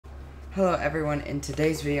Hello everyone, in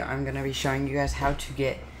today's video I'm going to be showing you guys how to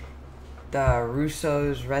get the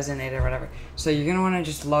Russo's Resonator, whatever. So you're going to want to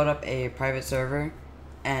just load up a private server,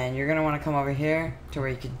 and you're going to want to come over here to where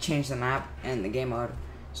you can change the map and the game mode.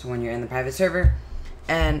 So when you're in the private server,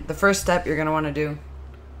 and the first step you're going to want to do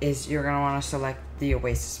is you're going to want to select the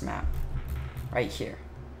Oasis map right here.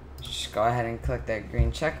 Just go ahead and click that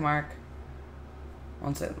green check mark.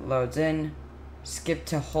 Once it loads in, skip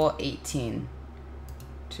to hole 18.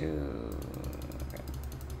 Just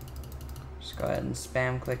go ahead and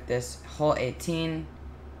spam click this hole 18,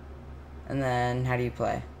 and then how do you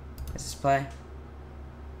play? Is this play?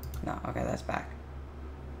 No, okay, that's back.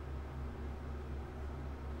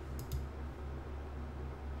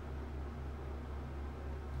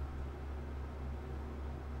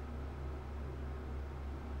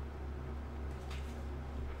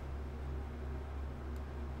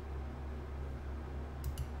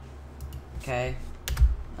 Okay.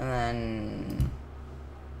 And then,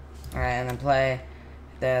 alright, and then play.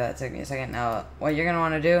 There, that took me a second. Now, what you're going to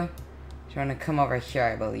want to do is you're going to come over here,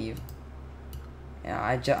 I believe. Yeah,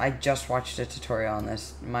 I just watched a tutorial on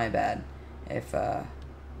this. My bad. If, there's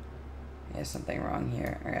something wrong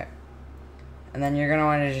here. Okay. And then you're going to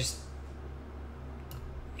want to just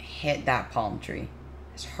hit that palm tree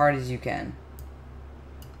as hard as you can.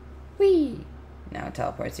 Whee! Now it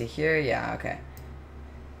teleports you here. Yeah, okay.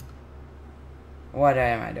 What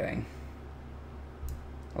am I doing?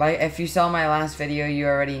 Like, if you saw my last video, you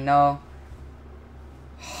already know.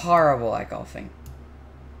 Horrible at golfing.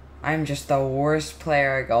 I'm just the worst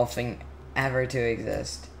player at golfing ever to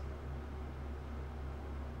exist.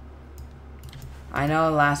 I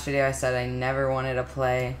know last video I said I never wanted to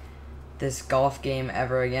play this golf game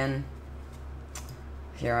ever again.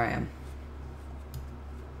 Here I am.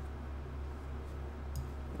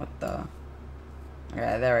 What the?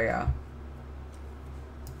 Okay, there we go.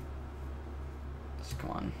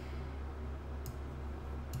 Come on.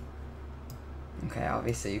 Okay,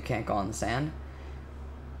 obviously you can't go on the sand.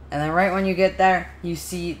 And then right when you get there, you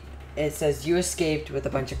see it says you escaped with a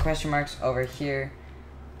bunch of question marks over here.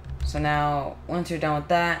 So now, once you're done with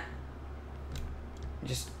that,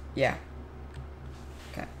 just, yeah.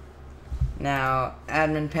 Okay. Now,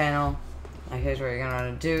 admin panel. Now here's what you're going to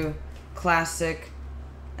want to do. Classic.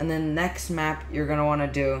 And then next map you're going to want to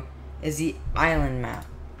do is the island map.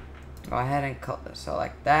 Go ahead and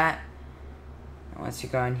select that. And once you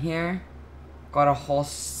go in here, go to hole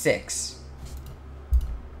 6.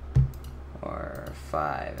 Or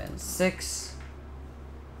 5 and 6.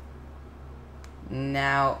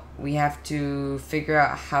 Now we have to figure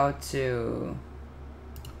out how to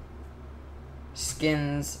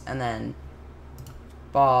skins and then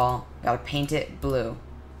ball. Gotta paint it blue.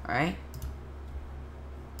 Alright?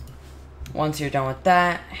 Once you're done with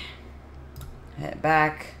that, hit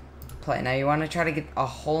back. Play. Now you want to try to get a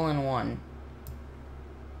hole in one.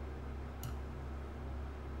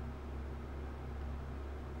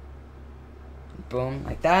 Boom,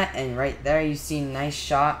 like that, and right there you see nice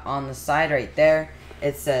shot on the side right there.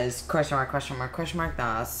 It says question mark, question mark, question mark.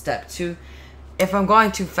 Now that's step 2. If I'm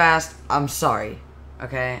going too fast, I'm sorry.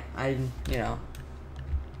 Okay, you know.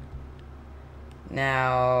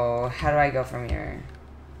 Now, how do I go from here?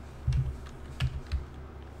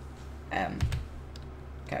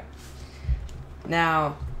 Okay.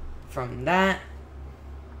 Now, from that,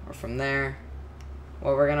 or from there,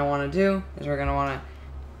 what we're going to want to do is we're going to want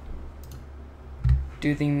to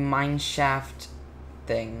do the mine shaft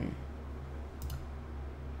thing.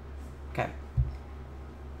 Okay.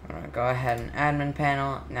 I'm going to go ahead and admin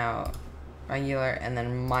panel, now regular, and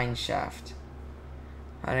then mine shaft.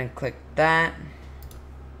 I didn't click that.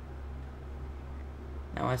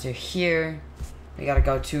 Now once you're here, we got to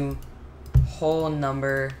go to hole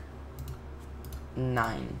number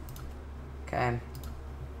 9. Okay.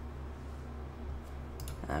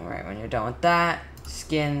 And right when you're done with that,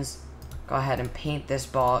 skins, go ahead and paint this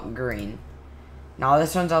ball green. Now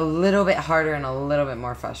this one's a little bit harder and a little bit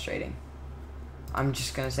more frustrating. I'm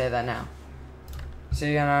just gonna say that now. So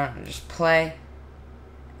you're gonna just play,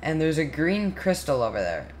 and there's a green crystal over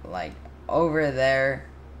there, like over there.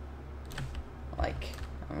 Like,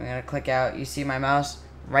 I'm gonna click out. You see my mouse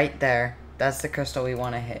right there. That's the crystal we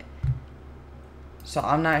want to hit. So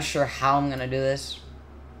I'm not sure how I'm gonna do this.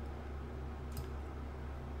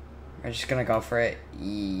 We're just gonna go for it.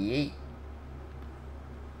 Yeet.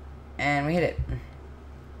 And we hit it.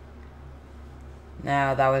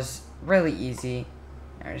 Now that was really easy.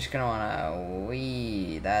 We're just gonna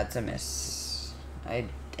wanna that's a miss. I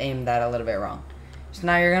aimed that a little bit wrong. So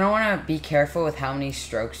now you're gonna wanna be careful with how many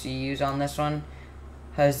strokes you use on this one,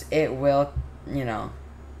 because it will, you know,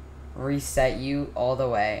 reset you all the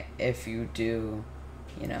way if you do,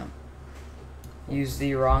 you know, use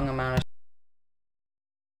the wrong amount of.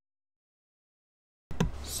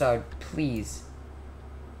 So please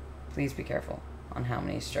be careful on how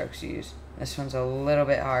many strokes you use. This one's a little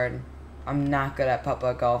bit hard. I'm not good at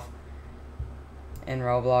putt-putt golf in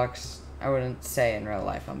Roblox. I wouldn't say in real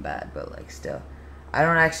life I'm bad, but like still. I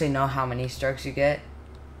don't actually know how many strokes you get.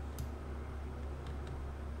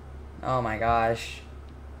 Oh my gosh.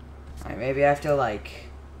 Alright, maybe I have to like,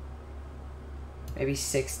 maybe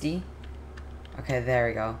 60. Okay, there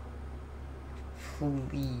we go.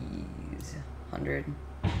 Please. 100.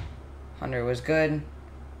 100 was good.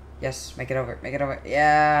 Yes, make it over. Make it over.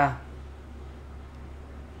 Yeah.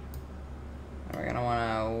 We're gonna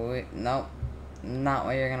wanna. Nope. Not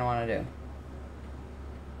what you're gonna wanna do.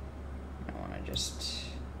 I wanna just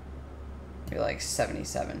be like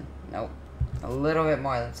 77. Nope. A little bit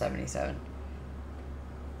more than 77.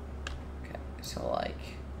 Okay, so like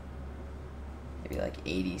maybe like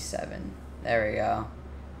 87. There we go.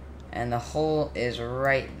 And the hole is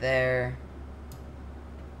right there.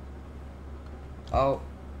 Oh.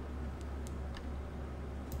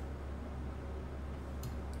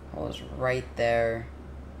 Hole is right there.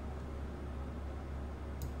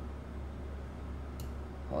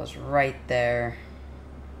 Hole is right there.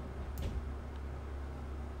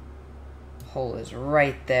 Hole is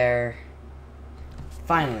right there.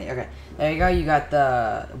 Finally, okay. There you go. You got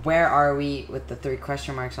the where are we with the 3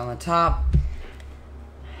 question marks on the top.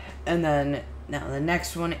 And then now the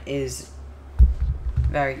next one is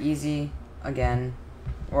very easy again,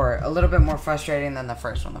 or a little bit more frustrating than the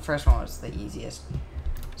first one. The first one was the easiest.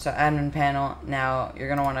 So admin panel. Now you're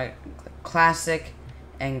gonna want to click classic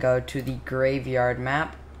and go to the graveyard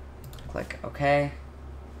map. Click OK.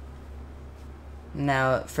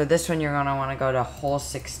 Now for this one you're gonna want to go to hole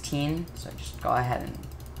 16. So just go ahead and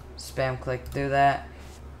spam click through that.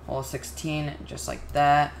 Hole 16, just like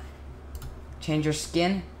that. Change your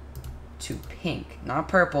skin to pink, not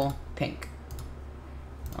purple, pink.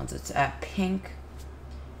 Once it's at pink,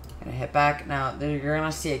 gonna hit back. Now you're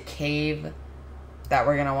gonna see a cave that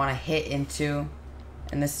we're gonna want to hit into,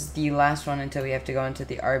 and this is the last one until we have to go into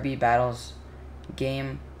the RB battles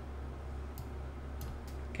game.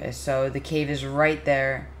 Okay, so the cave is right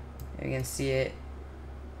there. You can see it.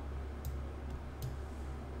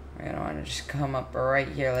 We're gonna want to just come up right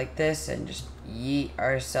here like this and just yeet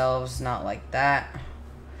ourselves, not like that.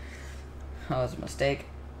 That was a mistake.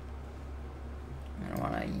 We're gonna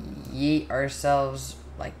want to yeet ourselves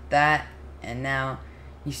like that, and now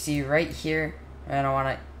you see right here we're gonna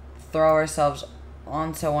want to throw ourselves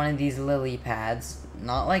onto one of these lily pads,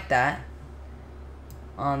 not like that,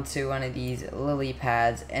 onto one of these lily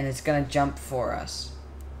pads, and it's gonna jump for us.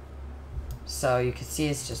 So you can see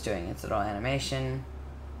it's just doing its little animation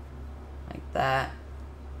like that,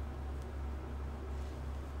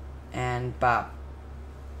 and bop.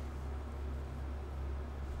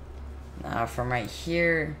 Now from right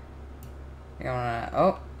here, you're gonna,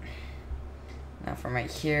 oh, now from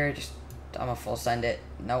right here, just, I'm gonna full send it.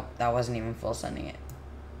 Nope, that wasn't even full sending it.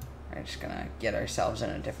 We're just gonna get ourselves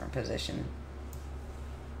in a different position.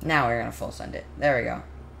 Now we're gonna full send it. There we go.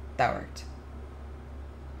 That worked.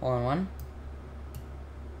 Hole in one.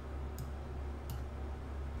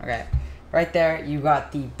 Okay, right there, you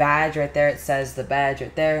got the badge right there. It says the badge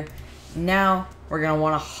right there. Now we're gonna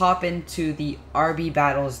want to hop into the RB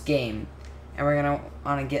battles game, and we're gonna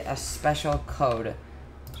want to get a special code.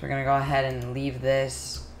 So we're gonna go ahead and leave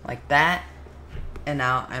this like that, and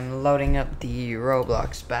now I'm loading up the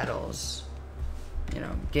Roblox battles,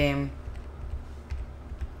 game.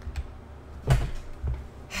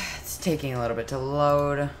 It's taking a little bit to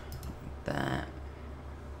load. Like that.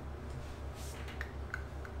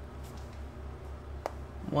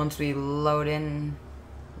 Once we load in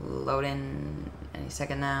any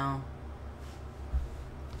second now.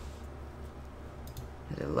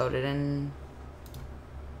 Is it loaded in?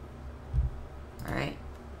 Alright.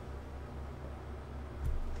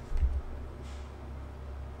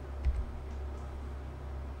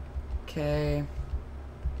 Okay.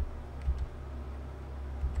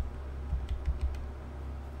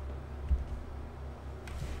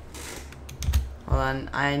 Hold on,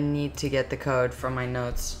 I need to get the code from my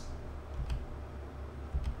notes.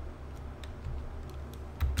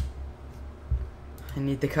 I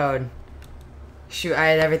need the code. Shoot, I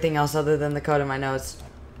had everything else other than the code in my notes.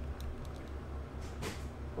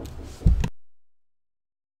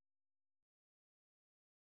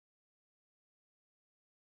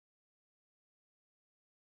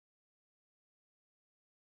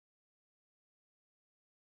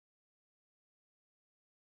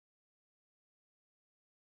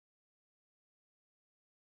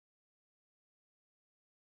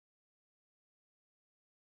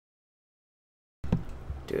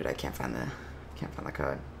 Dude, I can't find the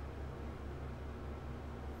code.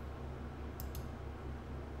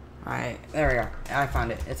 Alright, there we go. I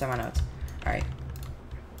found it. It's in my notes. Alright.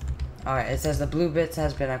 Alright, it says the blue bits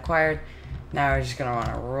has been acquired. Now we're just gonna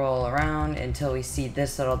wanna roll around until we see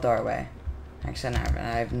this little doorway. Actually,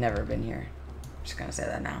 I've never been here. I'm just gonna say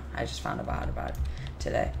that now. I just found out about it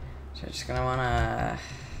today. So we're just gonna wanna...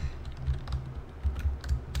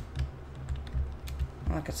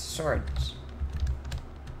 Look, it's swords.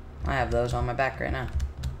 I have those on my back right now.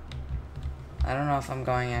 I don't know if I'm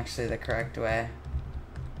going actually the correct way.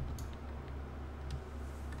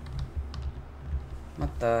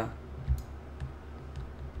 What the?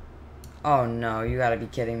 Oh no, you gotta be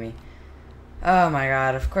kidding me. Oh my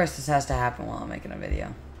god, of course this has to happen while I'm making a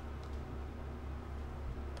video.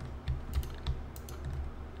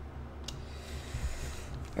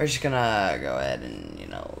 We're just gonna go ahead and, you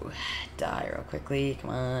know, die real quickly.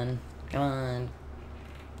 Come on. Come on.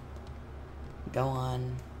 Go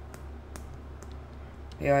on.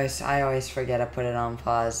 I always forget to put it on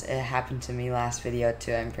pause. It happened to me last video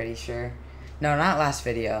too, I'm pretty sure. No, not last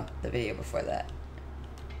video. The video before that.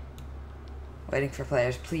 Waiting for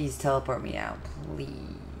players. Please teleport me out.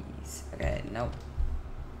 Please. Okay, nope.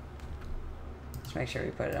 Let's make sure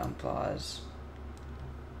we put it on pause.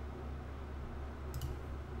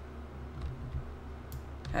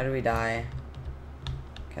 How do we die?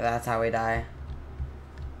 Okay, that's how we die.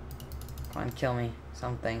 Come on, kill me.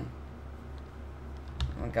 Something.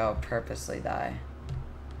 I'm gonna go purposely die.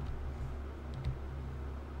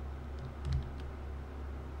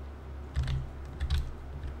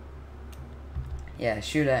 Yeah,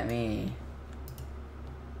 shoot at me.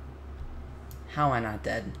 How am I not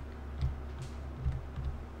dead?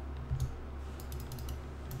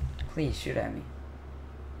 Please shoot at me.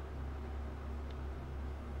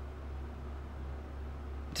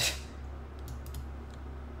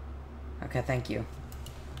 Okay, thank you.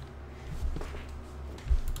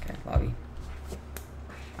 Okay, lobby.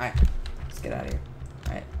 Alright, let's get out of here.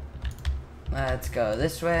 Alright. Let's go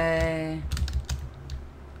this way.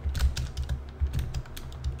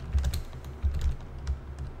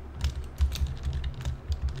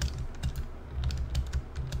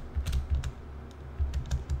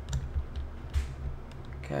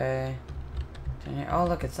 Okay. Oh,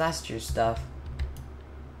 look, it's last year's stuff.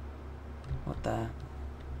 What the?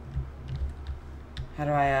 How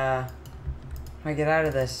do I get out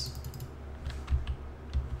of this?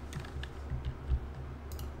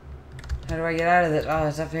 How do I get out of this? Oh,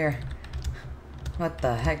 it's up here. What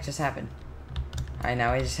the heck just happened? Alright,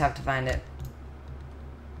 now we just have to find it.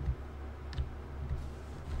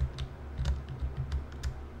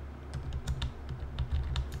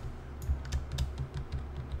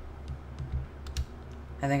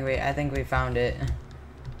 I think we found it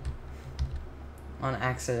on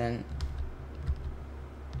accident.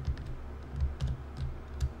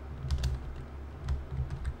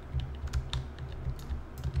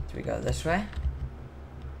 Do we go this way?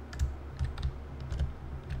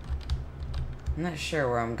 I'm not sure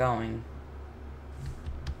where I'm going.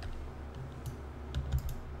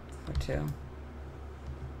 Floor 2.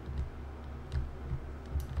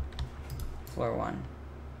 Floor 1.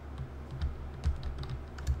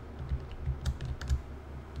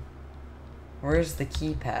 Where's the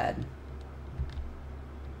keypad?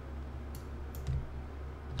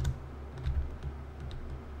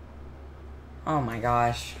 Oh my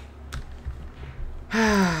gosh.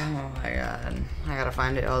 Oh my god. I gotta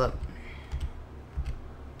find it. Hold up.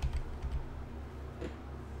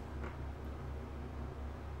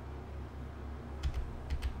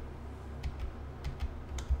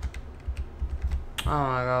 Oh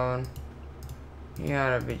my god. You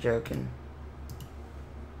gotta be joking.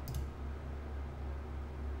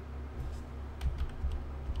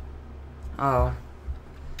 Oh.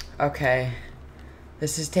 Okay.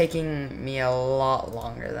 This is taking me a lot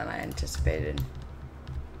longer than I anticipated.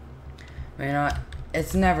 But you know what?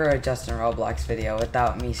 It's never a Justin Roblox video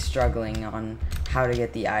without me struggling on how to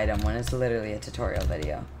get the item when it's literally a tutorial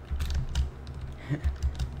video.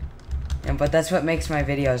 But that's what makes my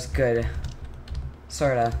videos good.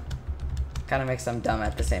 Sorta. Kinda makes them dumb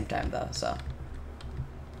at the same time though, so.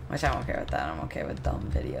 Which I'm okay with that. I'm okay with dumb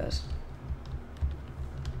videos.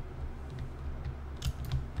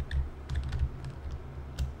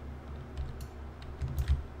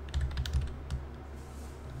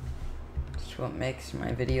 It's what makes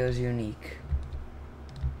my videos unique.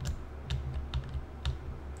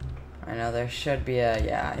 I know there should be a,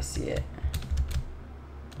 yeah, I see it.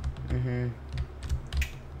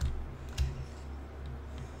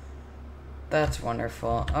 That's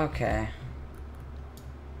wonderful. Okay.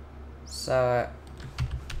 So,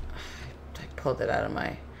 pulled out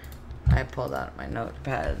my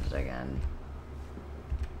notepads again.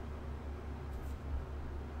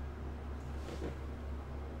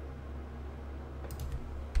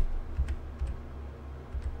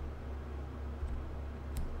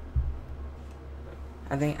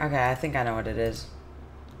 I think I know what it is.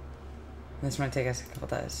 This might take us a couple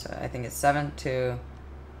times. So I think it's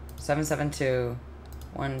 772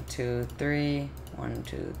 1 2 3 1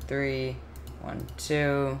 2 3 1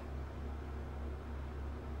 2,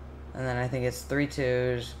 and then I think it's 3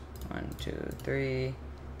 2s 1 2 3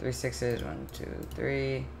 3 6s 1 2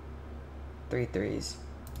 3 3 3s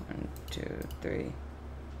 1 2 3.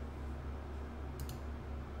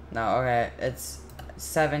 No, okay, it's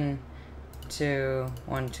 7 2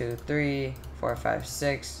 1 2 3 4 5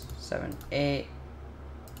 6 7 8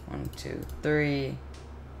 1 2 3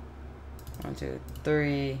 1 2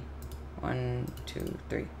 3 1 2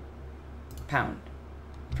 3. Pound.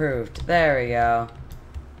 Proved. There we go.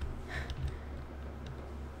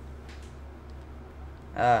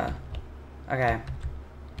 Okay.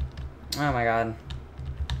 Oh my god.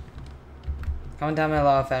 Comment down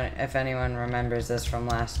below if anyone remembers this from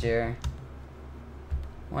last year.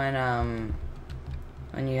 When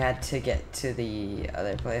you had to get to the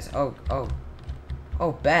other place. Oh,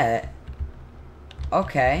 bet.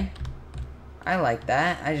 Okay. I like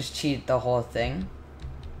that. I just cheated the whole thing.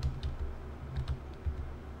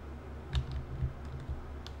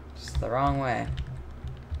 Just the wrong way.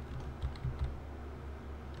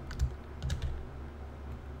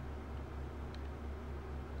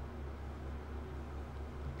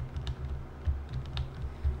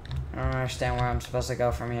 I don't understand where I'm supposed to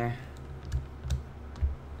go from here.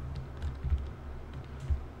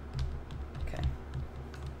 Okay.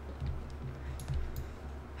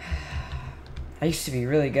 I used to be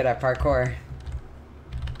really good at parkour.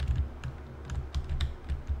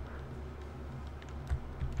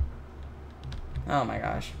 Oh my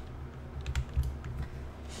gosh.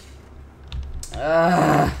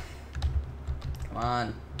 Come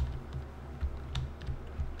on.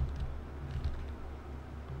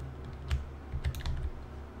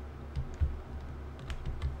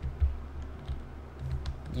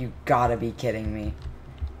 You gotta be kidding me.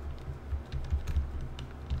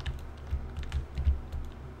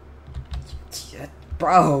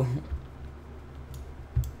 Bro.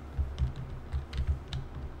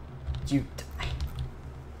 You...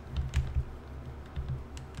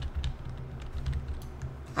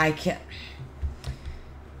 I can't...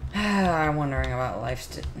 I'm wondering about life.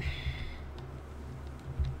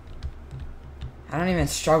 I don't even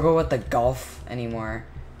struggle with the golf anymore.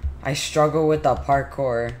 I struggle with the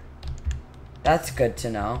parkour. That's good to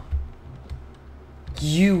know.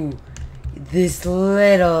 You... This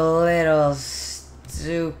little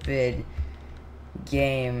stupid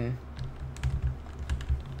game.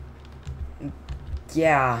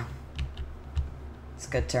 Yeah. It's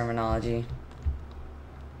good terminology.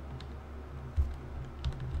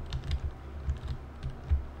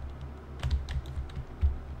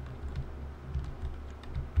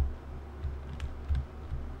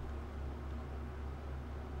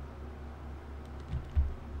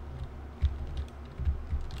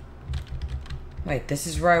 Wait, this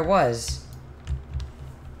is where I was.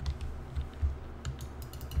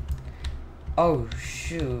 Oh,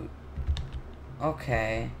 shoot.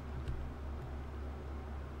 Okay.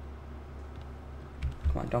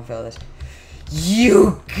 Come on, don't fail this.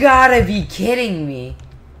 You gotta be kidding me.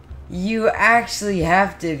 You actually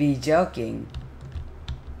have to be joking.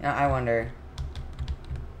 Now, I wonder.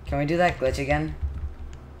 Can we do that glitch again?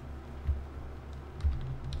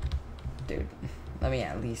 Dude, let me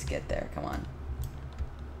at least get there. Come on.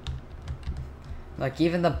 Like,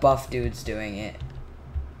 even the buff dude's doing it.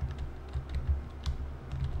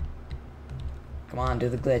 Come on, do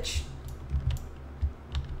the glitch.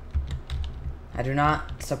 I do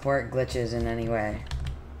not support glitches in any way.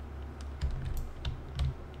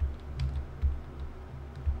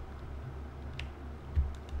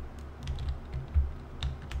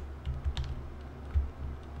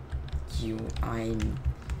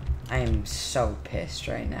 I am so pissed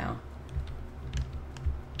right now.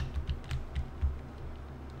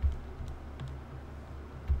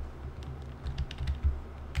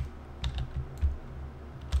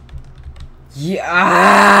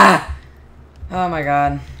 Yeah. Oh my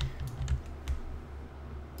god.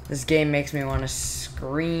 This game makes me want to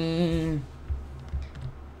scream.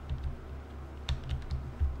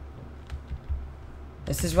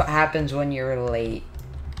 This is what happens when you're late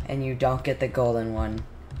and you don't get the golden one.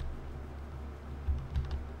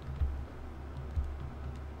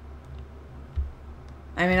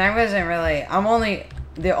 I mean, I wasn't really...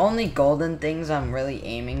 the only golden things I'm really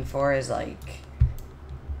aiming for is like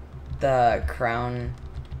the crown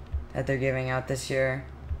that they're giving out this year.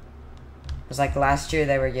 It's like last year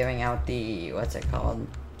they were giving out the, what's it called?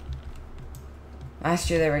 Last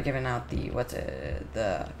year they were giving out the,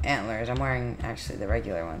 the antlers. I'm wearing actually the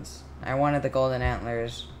regular ones. I wanted the golden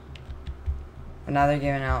antlers. But now they're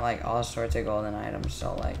giving out like all sorts of golden items,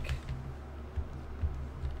 so like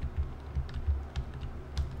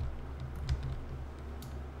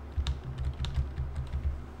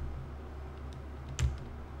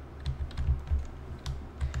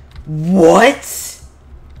what?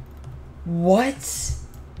 What?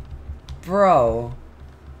 Bro.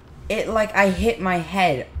 It like I hit my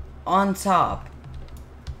head on top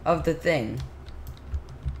of the thing.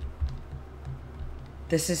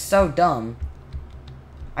 This is so dumb.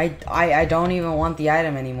 I don't even want the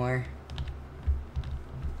item anymore.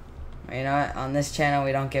 You know what? On this channel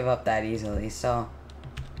we don't give up that easily, so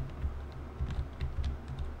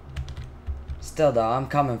still though, I'm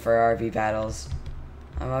coming for RV battles.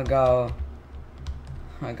 I'm gonna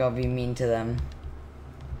go be mean to them.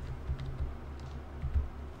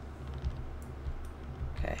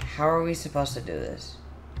 Okay, how are we supposed to do this?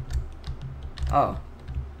 Oh.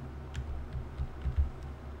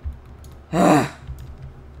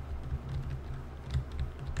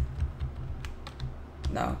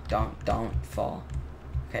 No, don't fall.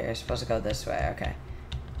 Okay, you're supposed to go this way. Okay.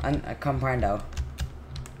 Comprendo.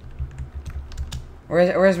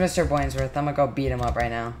 Where's Mr. Boinsworth? I'm gonna go beat him up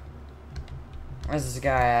right now. Where's this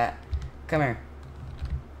guy at? Come here.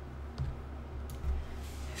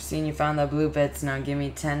 I've seen you found the blue bits. Now give me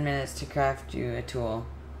 10 minutes to craft you a tool.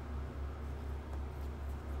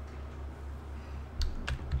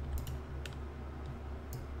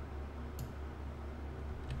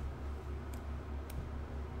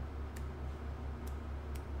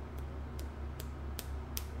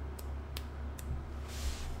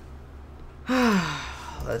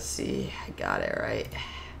 Let's see. I got it right.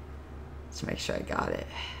 Let's make sure I got it.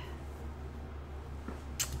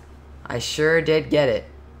 I sure did get it.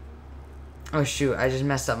 Oh shoot, I just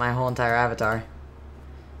messed up my whole entire avatar.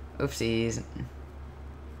 Oopsies.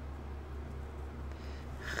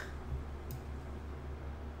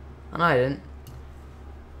 Oh no, I didn't.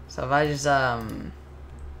 So if I just, how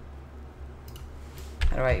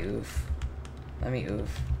do I oof? Let me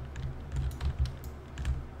oof.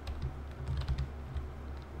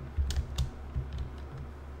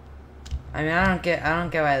 I mean, I don't get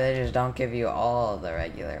why they just don't give you all the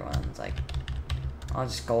regular ones, like, all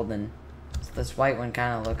just golden. So this white one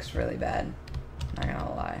kind of looks really bad, not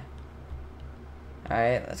gonna lie.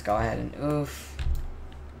 Alright, let's go ahead and oof.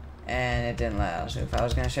 And it didn't let us oof. I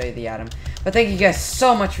was gonna show you the item. But thank you guys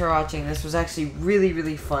so much for watching. This was actually really,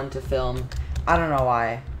 really fun to film. I don't know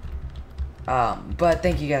why. But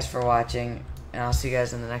thank you guys for watching, and I'll see you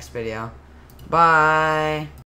guys in the next video. Bye!